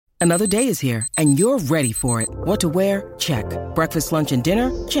Another day is here, and you're ready for it. What to wear? Check. Breakfast, lunch, and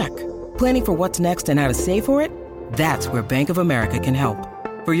dinner? Check. Planning for what's next and how to save for it? That's where Bank of America can help.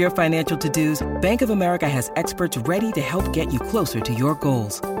 For your financial to-dos, Bank of America has experts ready to help get you closer to your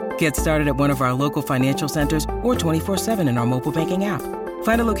goals. Get started at one of our local financial centers or 24/7 in our mobile banking app.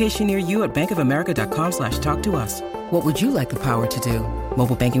 Find a location near you at bankofamerica.com/talktous. What would you like the power to do?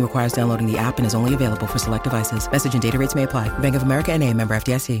 Mobile banking requires downloading the app and is only available for select devices. Message and data rates may apply. Bank of America N.A., member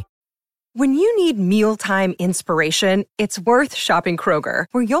FDIC. When you need mealtime inspiration, it's worth shopping Kroger,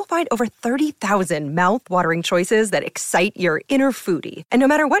 where you'll find over 30,000 mouth-watering choices that excite your inner foodie. And no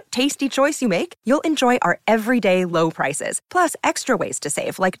matter what tasty choice you make, you'll enjoy our everyday low prices, plus extra ways to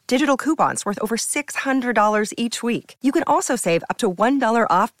save, like digital coupons worth over $600 each week. You can also save up to $1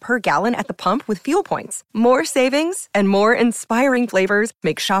 off per gallon at the pump with fuel points. More savings and more inspiring flavors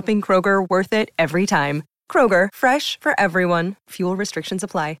make shopping Kroger worth it every time. Kroger, fresh for everyone. Fuel restrictions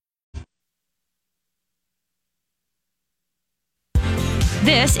apply.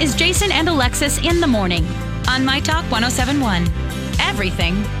 This is Jason and Alexis in the morning on My Talk 1071.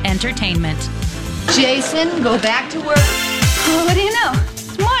 Everything entertainment. Jason, go back to work. Oh, what do you know?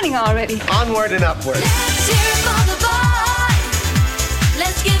 It's morning already. Onward and upward. Let's hear it for the boy.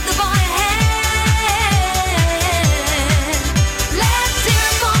 Let's give the boy a hand. Let's hear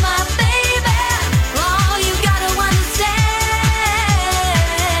it for my baby. Oh, you gotta understand.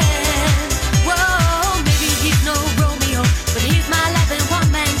 Whoa, maybe he's no Romeo, but he's my life and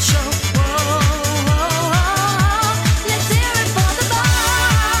one-man show. Whoa, let's hear it for the boy.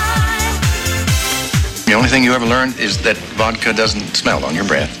 The only thing you ever learned is that vodka doesn't smell on your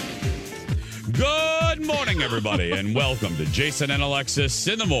breath. Good morning, everybody, and welcome to Jason and Alexis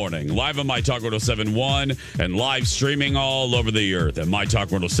in the morning, live on My Talk 1071 and live streaming all over the earth at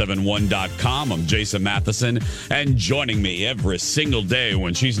MyTalk1071.com. I'm Jason Matheson, and joining me every single day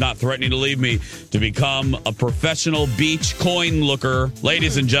when she's not threatening to leave me to become a professional beach coin looker,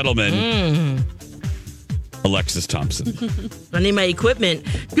 ladies and gentlemen, Alexis Thompson. I need my equipment.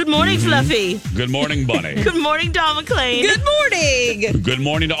 Good morning, Fluffy. Good morning, Bunny. Good morning, Don McClain. Good morning. Good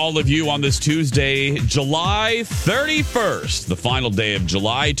morning to all of you on this Tuesday, July 31st, the final day of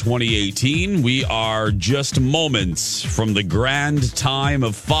July 2018. We are just moments from the grand time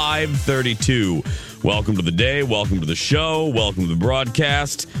of 5:32. Welcome to the day. Welcome to the show. Welcome to the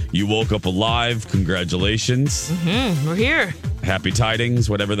broadcast. You woke up alive. Congratulations. We're here. Happy tidings,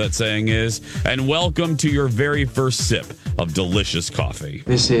 whatever that saying is. And welcome to your very first sip of delicious coffee.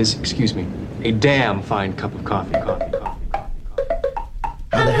 This is, excuse me, a damn fine cup of coffee.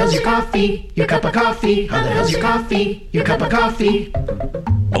 How the hell's your coffee? Your cup of coffee? How the hell's your coffee? Your cup of coffee?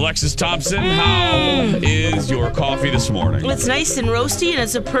 Alexis Thompson, how is your coffee this morning? It's nice and roasty, and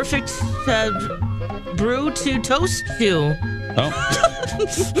it's a perfect brew to toast to. Oh.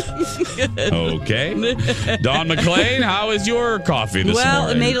 Okay. Don McClain, how is your coffee this morning? Well,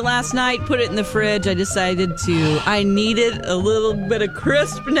 I made it last night, put it in the fridge. I needed a little bit of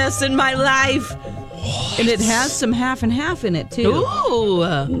crispness in my life. What? And it has some half and half in it, too.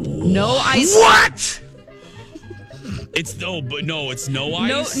 Ooh. No ice. What? It's no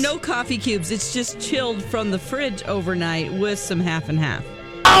ice. No coffee cubes. It's just chilled from the fridge overnight with some half and half.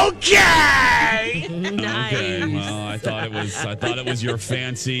 Okay. Nice. Okay. Well, I thought it was your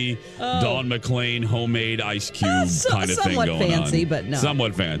fancy Don McClain homemade ice cube kind of thing going on. Somewhat fancy, but no.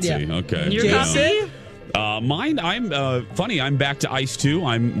 Somewhat fancy. Yeah. Okay. Your coffee? Mine, I'm back to ice too.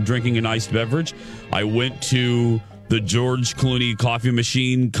 I'm drinking an iced beverage. I went to the George Clooney Coffee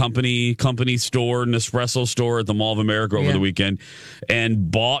Machine Company store, Nespresso store at the Mall of America over the weekend,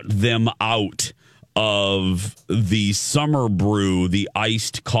 and bought them out of the summer brew, the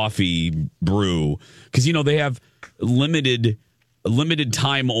iced coffee brew, because they have limited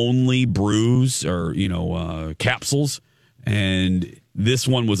time only brews or capsules, and this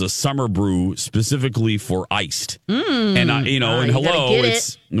one was a summer brew specifically for iced. And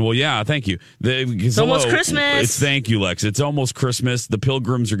thank you. It's almost Christmas. Thank you, Lex. It's almost Christmas. The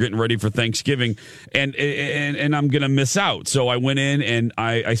Pilgrims are getting ready for Thanksgiving, and I'm gonna miss out. So I went in and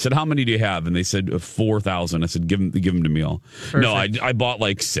I said, "How many do you have?" And they said 4,000. I said, "Give them to me all." Perfect. No, I bought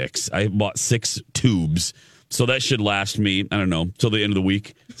like 6. I bought 6 tubes. So that should last me, I don't know, till the end of the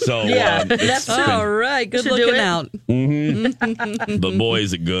week. So that's all right. Good looking out. Mm-hmm. But boy,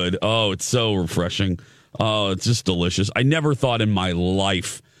 is it good. Oh, it's so refreshing. Oh, it's just delicious. I never thought in my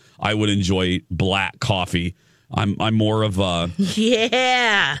life I would enjoy black coffee. I'm more of a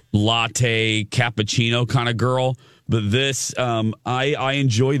latte cappuccino kind of girl. But this, I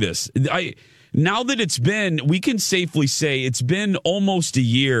enjoy this. Now that we can safely say it's been almost a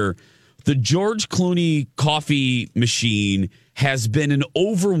year. The George Clooney coffee machine has been an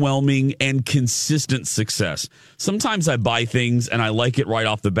overwhelming and consistent success. Sometimes I buy things and I like it right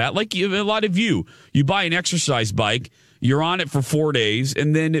off the bat. Like a lot of you buy an exercise bike, you're on it for 4 days,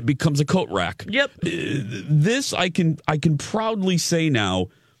 and then it becomes a coat rack. Yep. This I can proudly say now,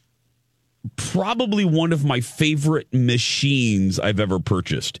 probably one of my favorite machines I've ever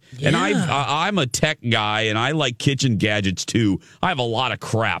purchased. Yeah. And I'm a tech guy, and I like kitchen gadgets too. I have a lot of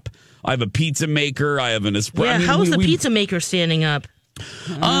crap. I have a pizza maker. I have an espresso. Yeah, how is the pizza maker standing up?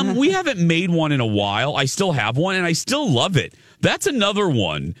 We haven't made one in a while. I still have one, and I still love it. That's another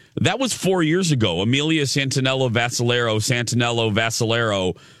one. That was 4 years ago. Amelia Santinello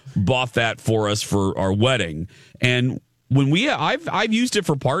Vassalero bought that for us for our wedding. And when I've used it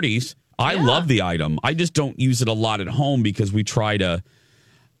for parties. I love the item. I just don't use it a lot at home because we try to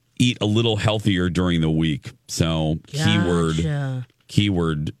eat a little healthier during the week. So keyword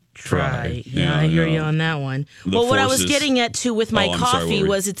try. Yeah, I hear you on that one. Well, what I was getting at too with my coffee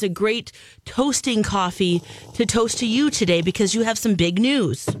was it's a great toasting coffee to toast to you today because you have some big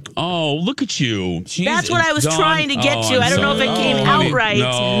news. Oh, look at you. Jeez, that's what I was trying to get to. I don't know if it came out right.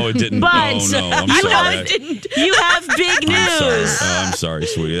 No, it didn't. But I'm sorry. You have big news. I'm sorry,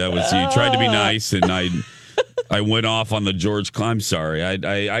 sweetie. That was you tried to be nice, and I went off on the George. I'm sorry.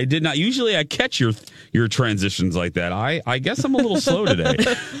 I did not. Usually I catch your transitions like that. I guess I'm a little slow today.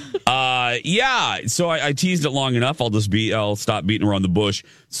 So I teased it long enough. I'll stop beating around the bush.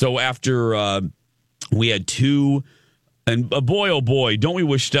 So after we had two, and boy, oh boy, don't we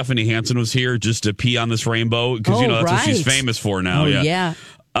wish Stephanie Hansen was here just to pee on this rainbow? Because that's what she's famous for now. Yeah.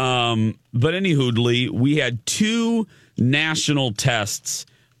 But anywho, we had two national tests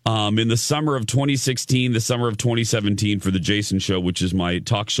in the summer of 2016, the summer of 2017 for the Jason Show, which is my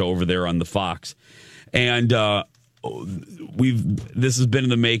talk show over there on the Fox. And this has been in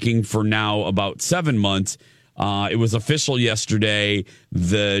the making for now about 7 months. It was official yesterday.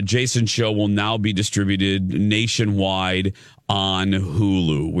 The Jason Show will now be distributed nationwide on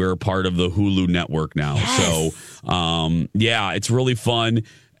Hulu. We're a part of the Hulu network now. Yes. So, it's really fun.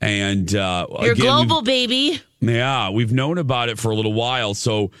 And you're global, baby. Yeah, we've known about it for a little while.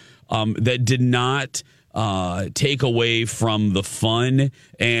 So that did not take away from the fun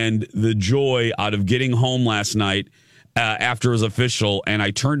and the joy out of getting home last night after it was official. And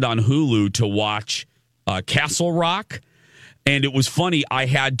I turned on Hulu to watch Castle Rock. And it was funny. I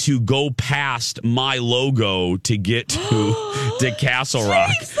had to go past my logo to get to Castle Rock.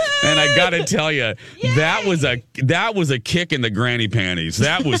 And I got to tell you, that was a kick in the granny panties.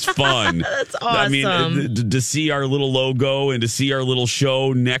 That was fun. That's awesome. I mean, to see our little logo and to see our little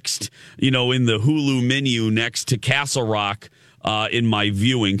show next, in the Hulu menu next to Castle Rock in my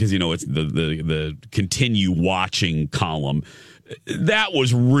viewing, because it's the continue watching column. That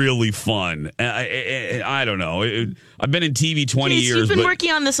was really fun. I don't know. I've been in TV 20 years. You've been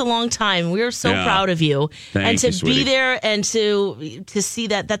working on this a long time. We're so proud of you. Thank you, be there and to see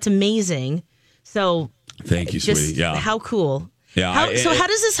that's amazing. So thank you, sweetie. Yeah. How cool. Yeah. How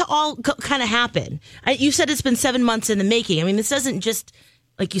does this all kind of happen? You said it's been 7 months in the making. I mean, this doesn't just,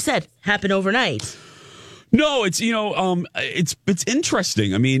 like you said, happen overnight. No, it's it's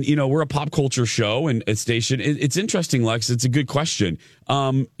interesting. I mean, we're a pop culture show and a station. It's interesting, Lex. It's a good question.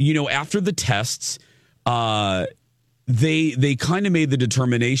 After the tests, they kind of made the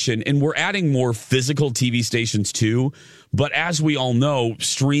determination, and we're adding more physical TV stations too. But as we all know,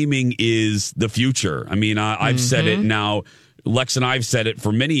 streaming is the future. I mean, I've said it now. Lex and I've said it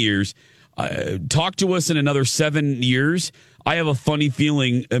for many years. Talk to us in another 7 years. I have a funny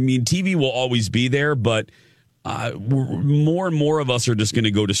feeling. I mean, TV will always be there, but more and more of us are just going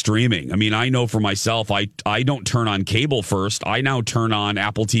to go to streaming. I mean, I know for myself, I don't turn on cable first. I now turn on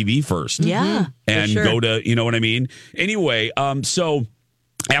Apple TV first. Yeah. And go to, you know what I mean? Anyway, so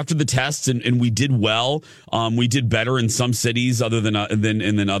after the tests, and we did well. We did better in some cities other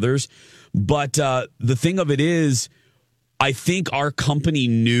than others. But the thing of it is, I think our company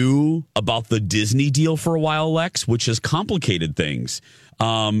knew about the Disney deal for a while, Lex, which has complicated things.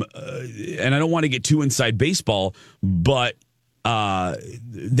 And I don't want to get too inside baseball, but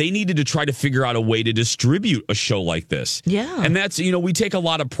they needed to try to figure out a way to distribute a show like this. Yeah. And that's, we take a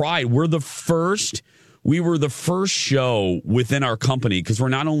lot of pride. We were the first show within our company, because we're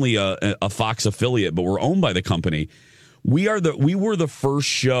not only a Fox affiliate, but we're owned by the company. We were the first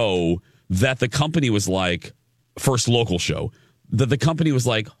show that the company was like, first local show that the company was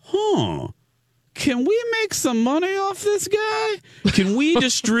like, can we make some money off this guy? Can we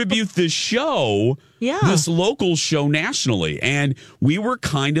distribute this show, this local show nationally? And we were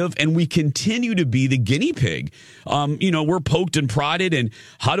and we continue to be the guinea pig. We're poked and prodded, and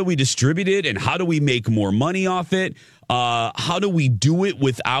how do we distribute it? And how do we make more money off it? How do we do it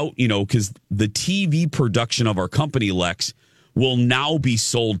without, because the TV production of our company, Lex, will now be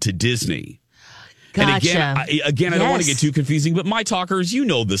sold to Disney. Gotcha. And again, I don't want to get too confusing, but my talkers, you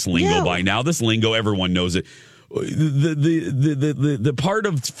know this lingo by now. This lingo, everyone knows it. The part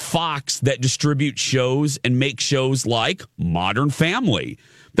of Fox that distributes shows and makes shows like Modern Family.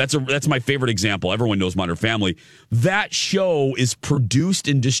 That's my favorite example. Everyone knows Modern Family. That show is produced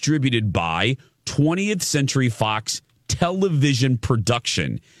and distributed by 20th Century Fox Television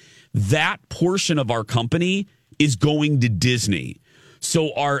Production. That portion of our company is going to Disney.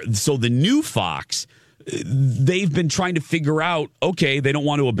 So the new Fox, they've been trying to figure out, okay, they don't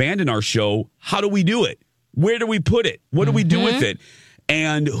want to abandon our show. How do we do it? Where do we put it? What do we do with it?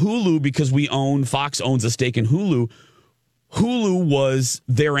 And Hulu, because Fox owns a stake in Hulu, Hulu was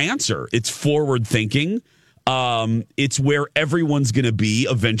their answer. It's forward thinking. It's where everyone's going to be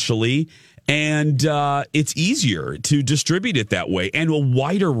eventually. And it's easier to distribute it that way and a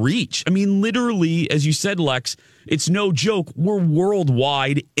wider reach. I mean, literally, as you said, Lex, it's no joke. We're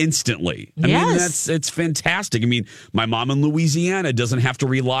worldwide instantly. I mean, it's fantastic. I mean, my mom in Louisiana doesn't have to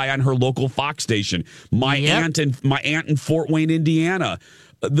rely on her local Fox station. My aunt in Fort Wayne, Indiana,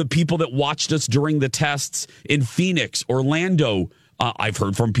 the people that watched us during the tests in Phoenix, Orlando, I've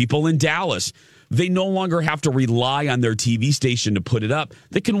heard from people in Dallas. They no longer have to rely on their TV station to put it up.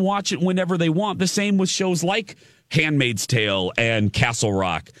 They can watch it whenever they want. The same with shows like Handmaid's Tale and Castle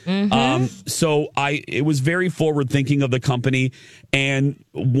Rock. So it was very forward thinking of the company. And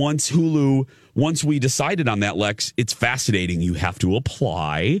once we decided on that, Lex, it's fascinating. You have to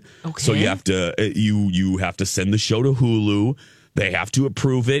apply. Okay. So you have to you have to send the show to Hulu. They have to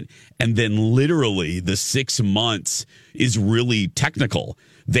approve it. And then literally the 6 months is really technical.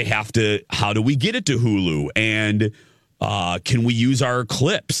 They have to, how do we get it to Hulu? And can we use our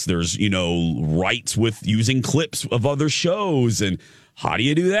clips? There's, rights with using clips of other shows. And how do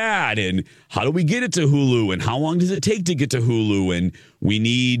you do that? And how do we get it to Hulu? And how long does it take to get to Hulu? And we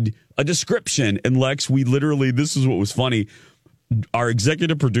need a description. And Lex, this is what was funny. Our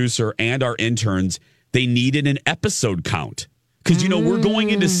executive producer and our interns, they needed an episode count. Because, we're going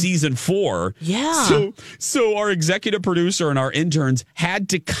into season 4. Yeah. So our executive producer and our interns had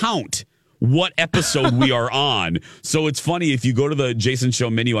to count what episode we are on. So it's funny, if you go to the Jason Show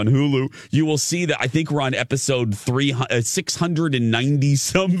menu on Hulu, you will see that I think we're on episode 690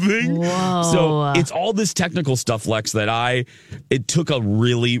 something. Whoa. So it's all this technical stuff, Lex, that it took a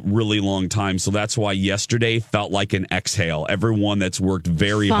really, really long time. So that's why yesterday felt like an exhale. Everyone that's worked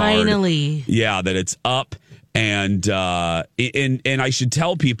very hard. Finally. Yeah, that it's up. And I should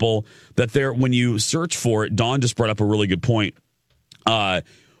tell people that when you search for it, Dawn just brought up a really good point.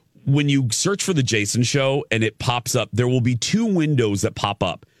 When you search for the Jason Show and it pops up, there will be 2 windows that pop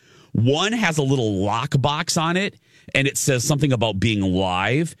up. One has a little lockbox on it, and it says something about being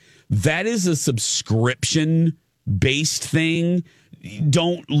live. That is a subscription-based thing.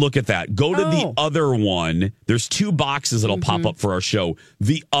 Don't look at that. Go to the other one. There's 2 boxes that'll pop up for our show.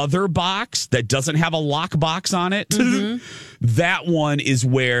 The other box that doesn't have a lockbox on it, that one is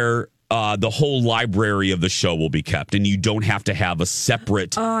where the whole library of the show will be kept, and you don't have to have a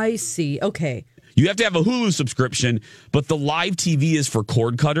separate. I see. Okay. You have to have a Hulu subscription, but the live TV is for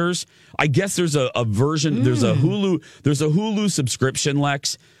cord cutters. I guess there's a version. There's a Hulu subscription,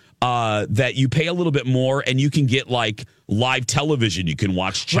 Lex. That you pay a little bit more and you can get like live television. You can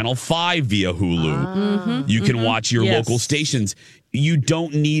watch Channel 5 via Hulu. You can watch your local stations. You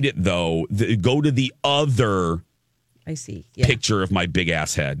don't need it, though. Go to the other picture of my big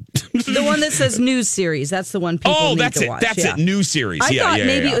ass head. The one that says news series. That's the one people need to watch. That's it. News series. I thought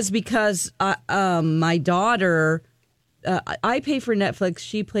maybe it was because my daughter... I pay for Netflix.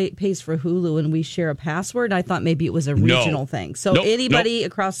 She pays for Hulu, and we share a password. I thought maybe it was a regional thing. So anybody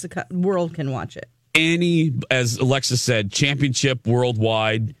across the world can watch it. As Alexa said, championship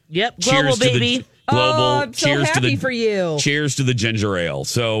worldwide. Yep, global, baby. Global. I'm so happy for you. Cheers to the ginger ale.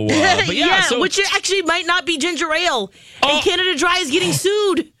 So, which actually might not be ginger ale. And Canada Dry is getting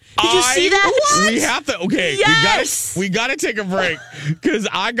sued. Did you see that? What? We have to. Okay, yes. we got to take a break because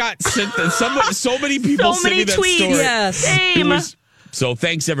I got sent so many people sent me that tweets. Story. Yes, same. So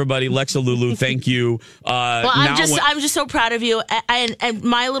thanks everybody, Lexa, Lulu. Thank you. I'm just so proud of you, and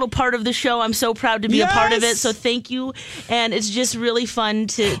my little part of the show. I'm so proud to be a part of it. So thank you, and it's just really fun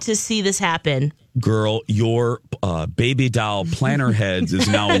to see this happen. Girl, your baby doll planner heads is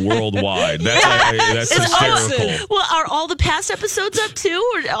now worldwide. That's hysterical. Awesome. Well, are all the past episodes up too,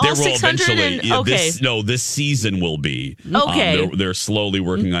 or all 600? Okay, this season will be. Okay, they're slowly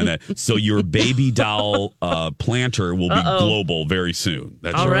working on that. So your baby doll planter will be global very soon.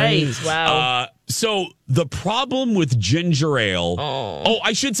 That's all right. Wow. So the problem with ginger ale. Oh,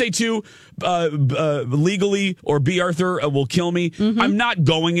 I should say too. Legally or B. Arthur will kill me. Mm-hmm. I'm not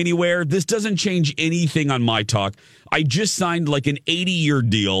going anywhere. This doesn't change anything on my talk. I just signed like an 80-year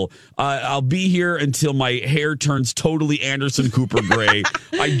deal. I'll be here until my hair turns totally Anderson Cooper gray.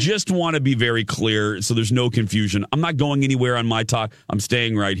 I just want to be very clear so there's no confusion. I'm not going anywhere on my talk. I'm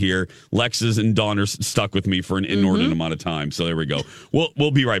staying right here. Lexus and Dawn are stuck with me for an inordinate amount of time. So there we go.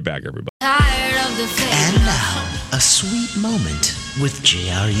 We'll be right back, everybody. And now, a sweet moment with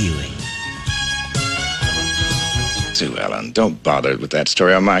J.R. Ewing. Sue Ellen, don't bother with that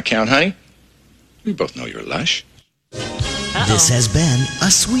story on my account, honey. We both know you're lush. This has been a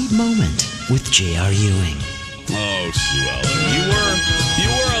sweet moment with J.R. Ewing. Oh, Sue Ellen. You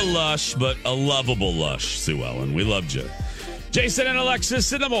were a lush, but a lovable lush, Sue Ellen. We loved you. Jason and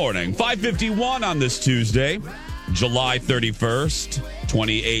Alexis in the morning, 5:51 on this Tuesday, July 31st,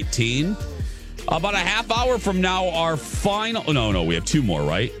 2018. About a half hour from now, our final... No, we have two more,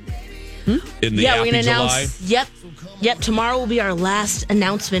 right? In the we're going to July. announce... Yep, tomorrow will be our last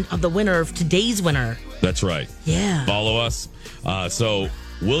announcement of the winner of today's winner. That's right. Yeah. Follow us. So,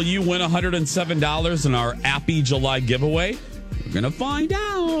 will you win $107 in our Appy July giveaway? We're going to find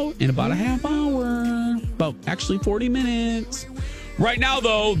out in about a half hour. About actually 40 minutes. Right now,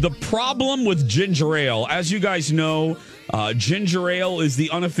 though, the problem with ginger ale, as you guys know, ginger ale is the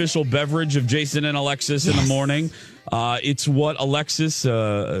unofficial beverage of Jason and Alexis in the morning. It's what Alexis,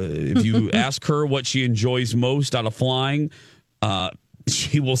 if you ask her what she enjoys most out of flying,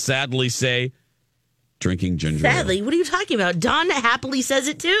 she will sadly say, drinking ginger ale. Sadly? What are you talking about? Dawn happily says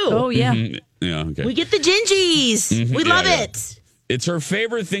it too. Oh, yeah. Mm-hmm. Yeah, okay. We get the gingies. Mm-hmm. We love it. It's her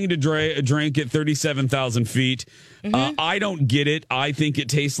favorite thing to drink at 37,000 feet. Mm-hmm. I don't get it. I think it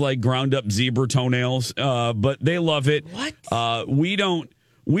tastes like ground up zebra toenails, but they love it. What?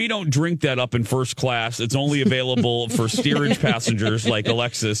 We don't drink that up in first class. It's only available for steerage passengers like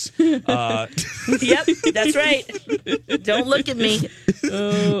Alexis. Yep, that's right. Don't look at me.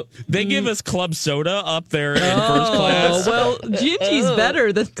 They give us club soda up there in first class. Well, Gingy's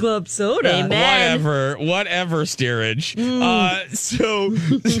better than club soda. Amen. Whatever, steerage. So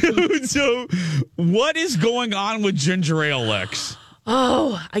what is going on with ginger ale, Lex?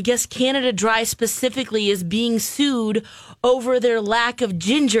 Oh, I guess Canada Dry specifically is being sued over their lack of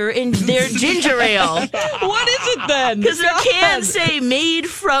ginger in their ginger ale. What is it then? Because their cans say made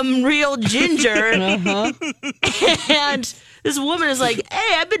from real ginger. And this woman is like,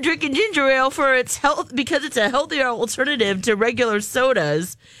 hey, I've been drinking ginger ale for its health because it's a healthier alternative to regular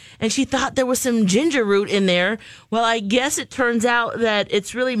sodas. And she thought there was some ginger root in there. Well, I guess it turns out that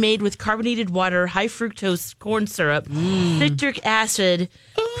it's really made with carbonated water, high fructose corn syrup, citric acid,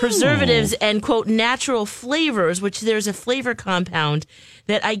 preservatives, and, quote, natural flavors, which there's a flavor compound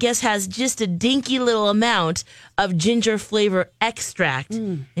that I guess has just a dinky little amount of ginger flavor extract.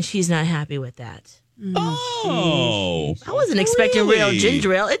 And she's not happy with that. Oh. I wasn't expecting real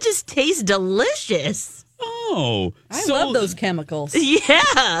ginger ale. It just tastes delicious. Oh, I love those chemicals.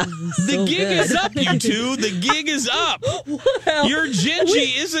 Yeah. The gig is up, you two. The gig is up. Your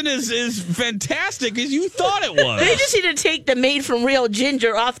gingy isn't as fantastic as you thought it was. They just need to take the made from real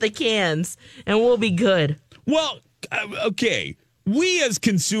ginger off the cans, and we'll be good. Well, okay. We as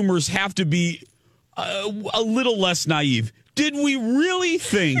consumers have to be a little less naive. Did we really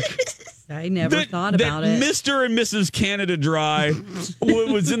think... I never thought about it. Mr. and Mrs. Canada Dry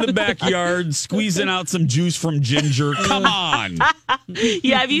was in the backyard squeezing out some juice from ginger. Come on.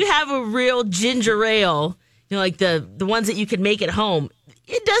 Yeah, if you have a real ginger ale, you know, like the ones that you could make at home,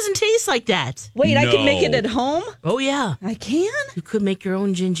 it doesn't taste like that. Wait, I can make it at home? Oh, yeah. I can? You could make your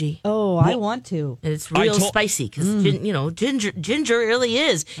own gingy. Oh, I want to. And it's real spicy because, ginger really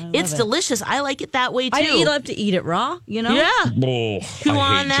is. It's delicious. I like it that way, too. I love to eat it raw, you know? Yeah. Oh, Chew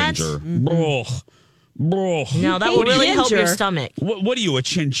on that. Ginger. Now, that will really help your stomach. What are you, a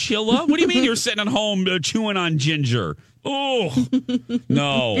chinchilla? What do you mean you're sitting at home chewing on ginger? Oh,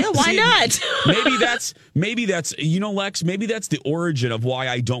 no. Yeah, why not? maybe that's, Lex, maybe that's the origin of why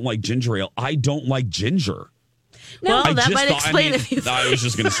I don't like ginger ale. I don't like ginger. Well, that might explain it. I was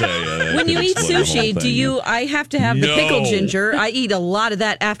just going to say. When you eat sushi, I have to have the pickled ginger. I eat a lot of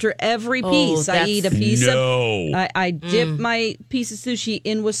that after every piece. I eat a piece of. I dip my piece of sushi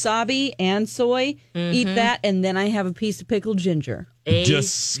in wasabi and soy, eat that, and then I have a piece of pickled ginger.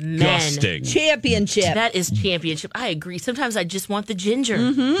 Disgusting. Championship. That is championship. I agree. Sometimes I just want the ginger.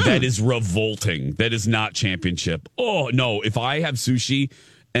 That is revolting. That is not championship. Oh, no. If I have sushi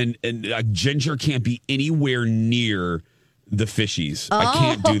and ginger can't be anywhere near the fishies. I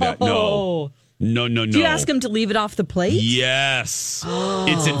can't do that. No. No. Do you ask them to leave it off the plate? Yes.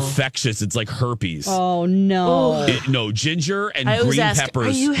 It's infectious. It's like herpes. Oh, no. No, ginger and I always green ask, peppers.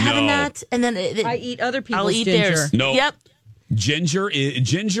 Are you having that? And then I eat other people's I'll eat ginger. theirs. No. Yep. Ginger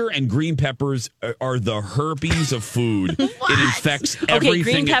and green peppers are the herpes of food. It infects everything. Okay,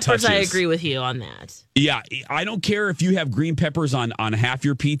 green peppers, it touches. I agree with you on that. Yeah, I don't care if you have green peppers on half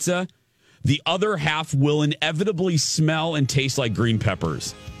your pizza. The other half will inevitably smell and taste like green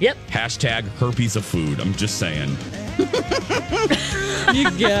peppers. Yep. Hashtag herpes of food. I'm just saying. You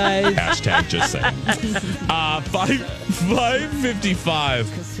guys. Hashtag just saying.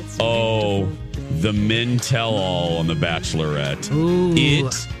 5:55. Oh, the men tell all on The Bachelorette. Ooh.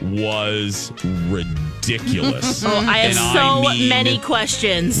 It was ridiculous. I have And many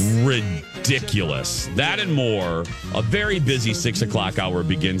questions. Ridiculous. That and more. A very busy 6 o'clock hour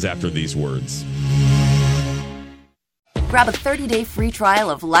begins after these words. Grab a 30-day free trial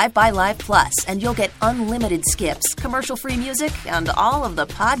of Live by Live Plus, and you'll get unlimited skips, commercial-free music, and all of the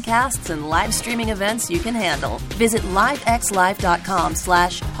podcasts and live streaming events you can handle. Visit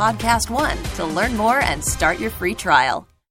livexlive.com/podcast1 to learn more and start your free trial.